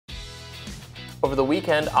Over the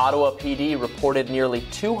weekend, Ottawa PD reported nearly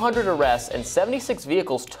 200 arrests and 76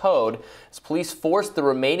 vehicles towed as police forced the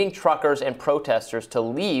remaining truckers and protesters to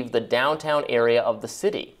leave the downtown area of the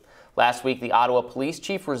city. Last week, the Ottawa Police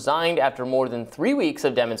chief resigned after more than 3 weeks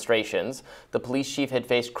of demonstrations. The police chief had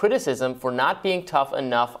faced criticism for not being tough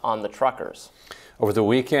enough on the truckers. Over the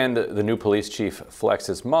weekend, the new police chief flexed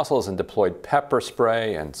his muscles and deployed pepper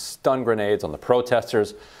spray and stun grenades on the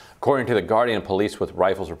protesters. According to the Guardian, police with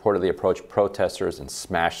rifles reportedly approached protesters and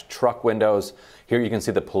smashed truck windows. Here you can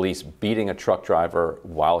see the police beating a truck driver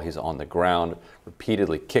while he's on the ground,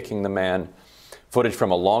 repeatedly kicking the man. Footage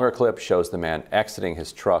from a longer clip shows the man exiting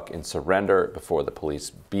his truck in surrender before the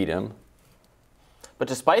police beat him. But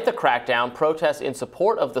despite the crackdown, protests in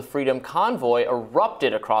support of the Freedom Convoy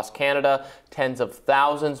erupted across Canada. Tens of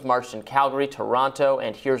thousands marched in Calgary, Toronto,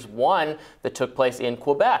 and here's one that took place in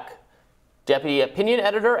Quebec. Deputy Opinion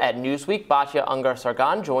Editor at Newsweek, Batya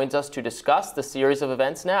Ungar-Sargon, joins us to discuss the series of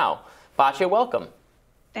events now. Batya, welcome.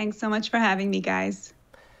 Thanks so much for having me, guys.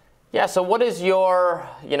 Yeah, so what is your,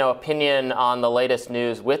 opinion on the latest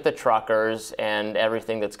news with the truckers and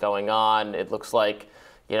everything that's going on? It looks like,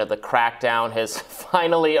 the crackdown has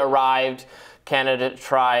finally arrived. Canada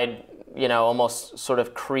tried, almost sort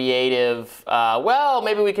of creative, well,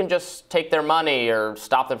 maybe we can just take their money or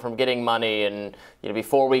stop them from getting money and,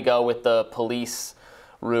 before we go with the police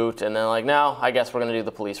route. And then like, no, I guess we're going to do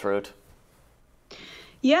the police route.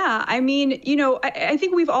 Yeah, I mean, I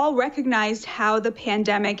think we've all recognized how the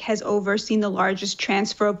pandemic has overseen the largest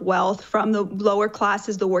transfer of wealth from the lower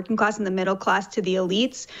classes, the working class and the middle class, to the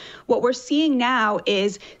elites. What we're seeing now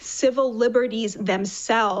is civil liberties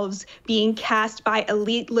themselves being cast by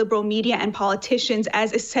elite liberal media and politicians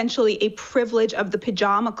as essentially a privilege of the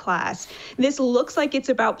pajama class. This looks like it's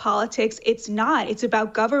about politics. It's not. It's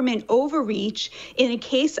about government overreach in a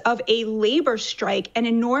case of a labor strike, an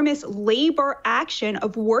enormous labor action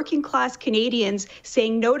of working class Canadians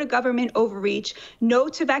saying no to government overreach, no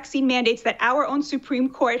to vaccine mandates that our own Supreme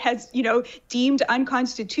Court has, deemed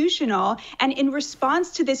unconstitutional. And in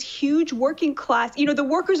response to this huge working class, the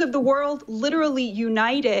workers of the world literally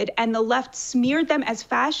united, and the left smeared them as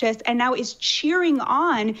fascist and now is cheering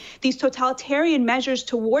on these totalitarian measures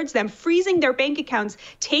towards them, freezing their bank accounts,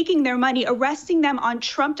 taking their money, arresting them on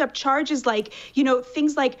trumped up charges like,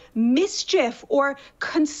 things like mischief or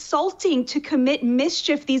consulting to commit mischief,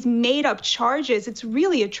 these made up charges. It's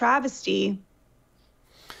really a travesty.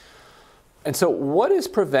 And so what is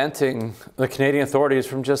preventing the Canadian authorities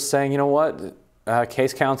from just saying,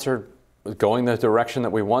 case counts are going the direction that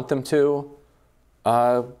we want them to.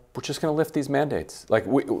 We're just going to lift these mandates.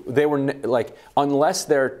 Unless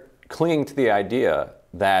they're clinging to the idea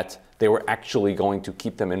that they were actually going to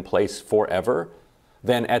keep them in place forever,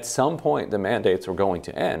 then at some point the mandates were going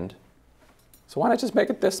to end. So why not just make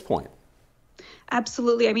it this point?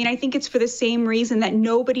 Absolutely. I mean, I think it's for the same reason that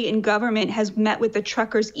nobody in government has met with the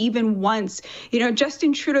truckers even once.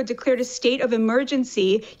 Justin Trudeau declared a state of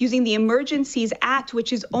emergency using the Emergencies Act,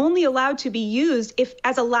 which is only allowed to be used if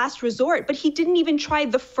as a last resort. But he didn't even try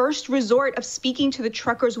the first resort of speaking to the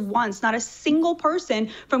truckers once. Not a single person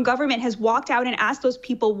from government has walked out and asked those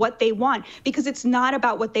people what they want, because it's not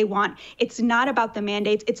about what they want. It's not about the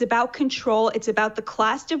mandates. It's about control. It's about the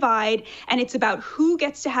class divide, and it's about who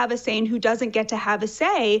gets to have a say and who doesn't get to have a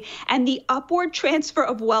say, and the upward transfer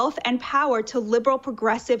of wealth and power to liberal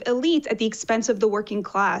progressive elites at the expense of the working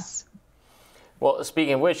class. Well,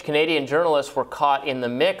 speaking of which, Canadian journalists were caught in the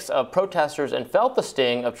mix of protesters and felt the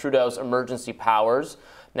sting of Trudeau's emergency powers.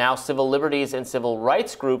 Now, civil liberties and civil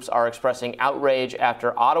rights groups are expressing outrage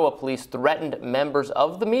after Ottawa Police threatened members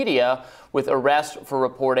of the media with arrest for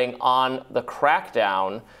reporting on the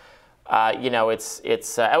crackdown.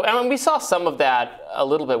 And we saw some of that a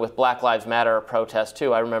little bit with Black Lives Matter protests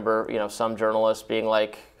too. I remember, some journalists being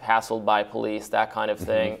hassled by police, that kind of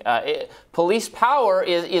thing. Police power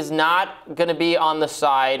is not going to be on the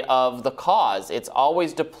side of the cause. It's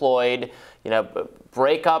always deployed,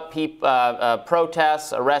 break up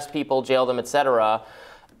protests, arrest people, jail them, etc.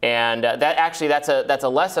 And that's a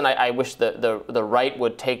lesson I wish the right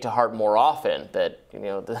would take to heart more often. That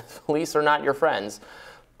the police are not your friends.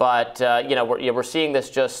 But we're seeing this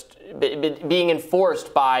just being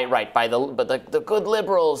enforced by the good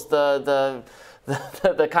liberals, the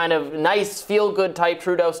kind of nice feel-good type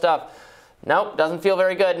Trudeau stuff. Nope, doesn't feel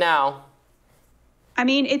very good now. I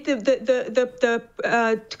mean, the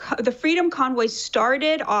Freedom Convoy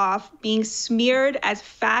started off being smeared as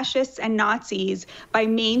fascists and Nazis by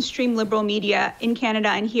mainstream liberal media in Canada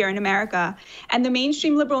and here in America. And the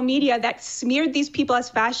mainstream liberal media that smeared these people as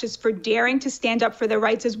fascists for daring to stand up for their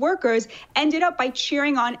rights as workers ended up by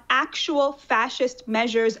cheering on actual fascist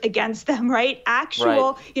measures against them, right?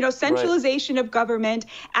 Actual, centralization of government,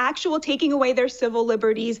 actual taking away their civil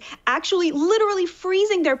liberties, actually literally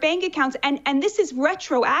freezing their bank accounts. And this is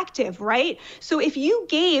retroactive, right? So if you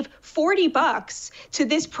gave $40 to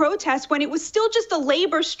this protest when it was still just a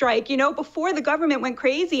labor strike, before the government went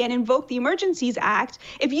crazy and invoked the Emergencies Act,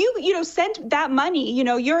 if you, sent that money,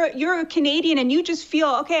 you're a Canadian and you just feel,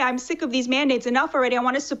 okay, I'm sick of these mandates, enough already, I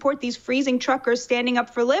want to support these freezing truckers standing up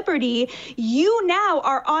for liberty, you now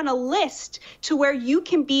are on a list to where you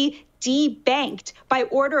can be debanked by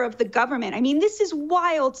order of the government. I mean, this is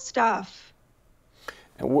wild stuff.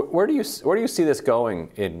 And where do you see this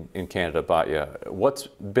going in Canada, Batya? What's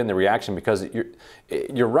been the reaction? Because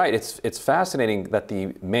you're right. It's fascinating that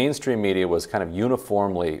the mainstream media was kind of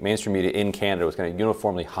mainstream media in Canada was kind of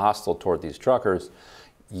uniformly hostile toward these truckers.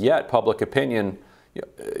 Yet public opinion,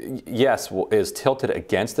 yes, is tilted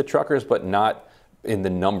against the truckers, but not in the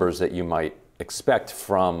numbers that you might expect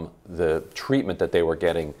from the treatment that they were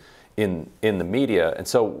getting in the media. And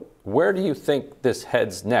so, where do you think this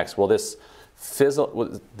heads next? Will this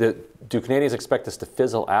fizzle? Do Canadians expect this to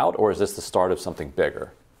fizzle out, or is this the start of something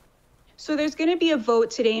bigger? So there's going to be a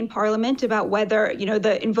vote today in Parliament about whether,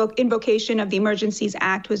 the invocation of the Emergencies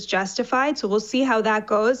Act was justified. So we'll see how that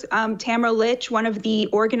goes. Tamara Litch, one of the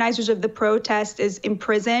organizers of the protest, is in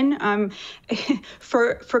prison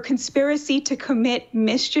for conspiracy to commit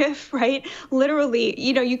mischief, right? Literally,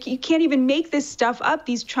 you can't even make this stuff up,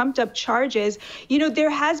 these trumped up charges.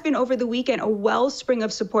 There has been over the weekend a wellspring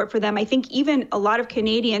of support for them. I think even a lot of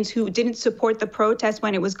Canadians who didn't support the protest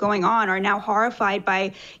when it was going on are now horrified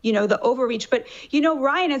by, the overreach. But,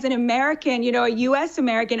 Ryan, as an American, a U.S.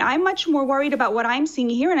 American, I'm much more worried about what I'm seeing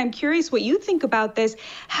here. And I'm curious what you think about this.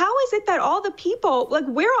 How is it that all the people,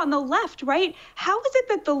 we're on the left, right? How is it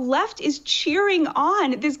that the left is cheering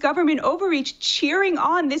on this government overreach, cheering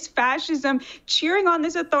on this fascism, cheering on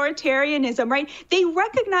this authoritarianism, right? They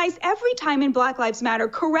recognized every time in Black Lives Matter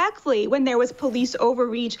correctly when there was police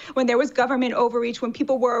overreach, when there was government overreach, when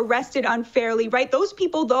people were arrested unfairly, right? Those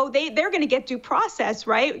people, though, they're going to get due process,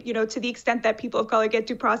 right? To the extent that people of color get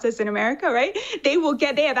due process in America, right? They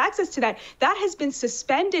have access to that. That has been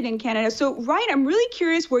suspended in Canada. So, Ryan, I'm really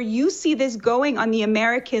curious where you see this going on the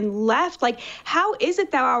American left. How is it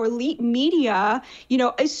that our elite media,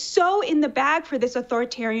 is so in the bag for this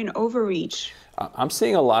authoritarian overreach? I'm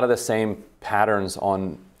seeing a lot of the same patterns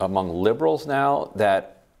among liberals now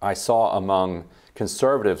that I saw among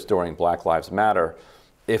conservatives during Black Lives Matter.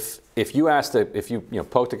 If you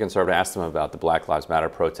poked a conservative, asked them about the Black Lives Matter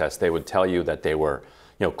protests, they would tell you that they were,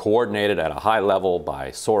 coordinated at a high level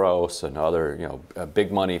by Soros and other, big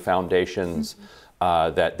money foundations,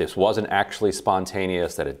 that this wasn't actually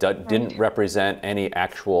spontaneous, that it didn't represent any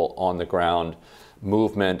actual on the ground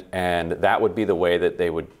movement, and that would be the way that they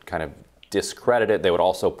would kind of discredit it. They would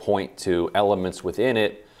also point to elements within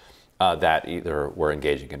it that either were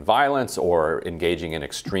engaging in violence or engaging in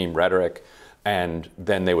extreme rhetoric. And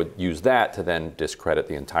then they would use that to then discredit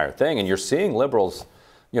the entire thing. And you're seeing liberals,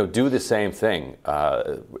 do the same thing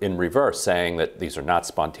in reverse, saying that these are not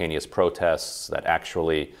spontaneous protests, that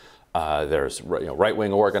actually there's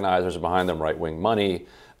right-wing organizers behind them, right-wing money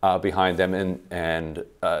behind them, and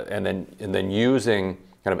then using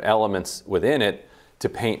kind of elements within it to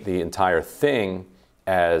paint the entire thing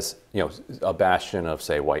as a bastion of,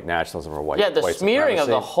 say, white nationalism or white the smearing supremacy. of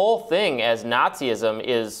the whole thing as Nazism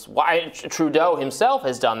is why Trudeau himself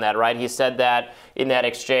has done that, right? He said that in that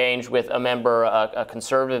exchange with a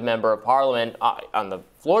conservative member of Parliament on the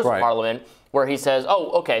floors of Parliament, where he says, "Oh,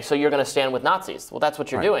 okay, so you're going to stand with Nazis." Well, that's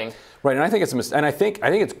what you're doing, right? And I think I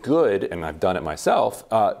think it's good, and I've done it myself,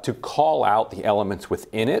 to call out the elements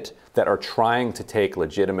within it that are trying to take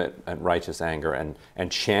legitimate and righteous anger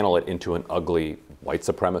and channel it into an ugly white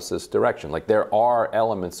supremacist direction. There are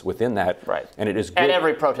elements within that, and it is good at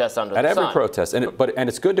every protest under the sun. At every protest, and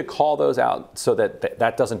it's good to call those out so that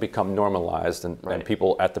that doesn't become normalized, and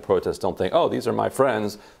people at the protest don't think, oh, these are my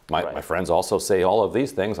friends. My friends also say all of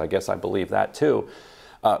these things. I guess I believe that too.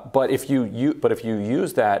 But if you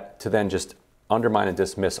use that to then just undermine and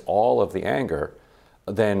dismiss all of the anger,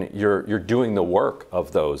 then you're doing the work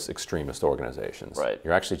of those extremist organizations. Right.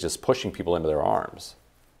 You're actually just pushing people into their arms.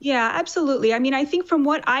 Yeah, absolutely. I mean, I think from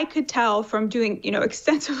what I could tell from doing,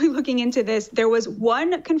 extensively looking into this, there was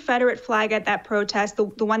one Confederate flag at that protest, the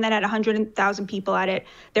one that had 100,000 people at it.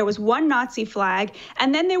 There was one Nazi flag.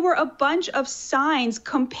 And then there were a bunch of signs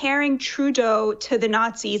comparing Trudeau to the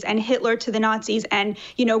Nazis and Hitler to the Nazis and,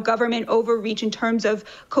 government overreach in terms of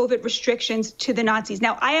COVID restrictions to the Nazis.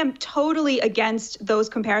 Now, I am totally against those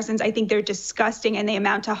comparisons. I think they're disgusting and they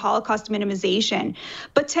amount to Holocaust minimization.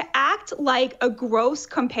 But to act like a gross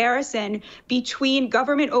comparison between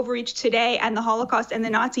government overreach today and the Holocaust and the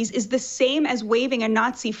Nazis is the same as waving a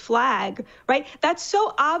Nazi flag, right? That's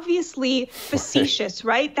so obviously facetious,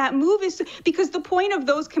 right? That move is because the point of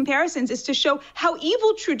those comparisons is to show how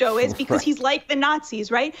evil Trudeau is because he's like the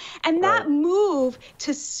Nazis, right? And that move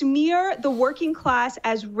to smear the working class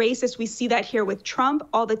as racist, we see that here with Trump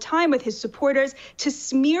all the time with his supporters, to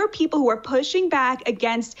smear people who are pushing back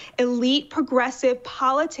against elite progressive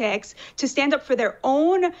politics to stand up for their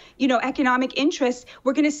own, economic interests.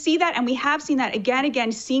 We're going to see that, and we have seen that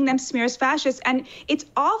again, seeing them smear as fascists. And it's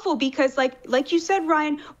awful because, like you said,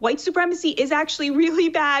 Ryan, white supremacy is actually really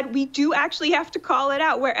bad. We do actually have to call it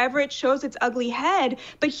out wherever it shows its ugly head.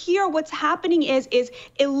 But here, what's happening is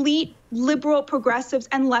elite liberal progressives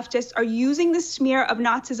and leftists are using the smear of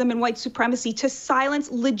Nazism and white supremacy to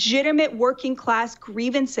silence legitimate working class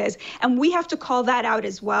grievances. And we have to call that out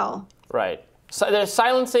as well. Right. So they're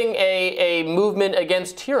silencing a movement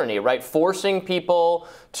against tyranny, right? Forcing people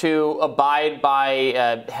to abide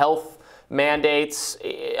by health mandates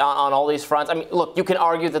on all these fronts. I mean, look, you can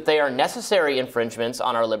argue that they are necessary infringements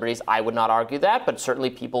on our liberties. I would not argue that, but certainly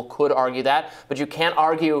people could argue that. But you can't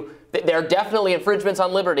argue that they're definitely infringements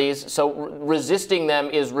on liberties. So resisting them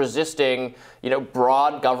is resisting,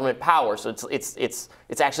 broad government power. So it's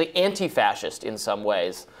actually anti-fascist in some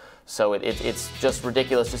ways. So it's just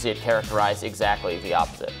ridiculous to see it characterized exactly the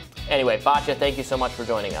opposite. Anyway, Batya, thank you so much for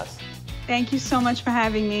joining us. Thank you so much for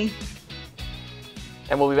having me.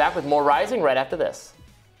 And we'll be back with more Rising right after this.